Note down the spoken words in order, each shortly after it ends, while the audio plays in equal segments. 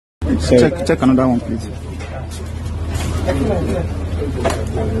Check another one, please.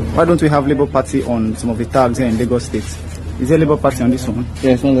 Why don't we have Labour Party on some of the tags here in Lagos State? Is there Labour Party on this one?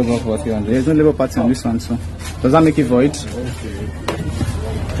 There's no Labour Party on this. There's no Labour Party on this one, so does that make it void?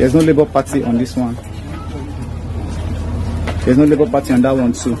 There's no Labour Party on this one. There's no Labour Party on that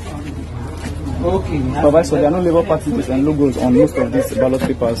one too. Okay. But so there are no Labour Party and logos on most of these ballot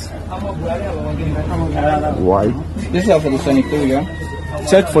papers. Why? This is for the sanitarium.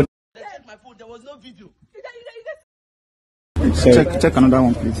 Check for. My phone, there was no video. Check another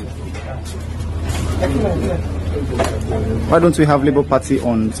one, please. Why don't we have Labour Party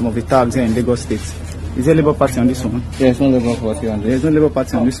on some of the tags here in Lagos State? Is there Labour Party on this one? There's no Labour Party on this. There's no Labour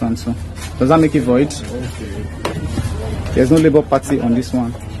Party on this one, so does that make it void? There's no Labour Party on this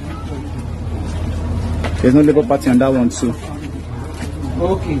one. There's no Labour Party on that one too.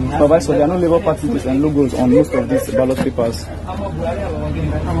 Okay. But so there are no Labour Party and logos on most of these ballot papers.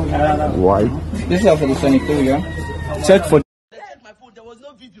 Why? This is for the sanitarium. Check for. My phone, there was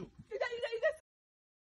no video.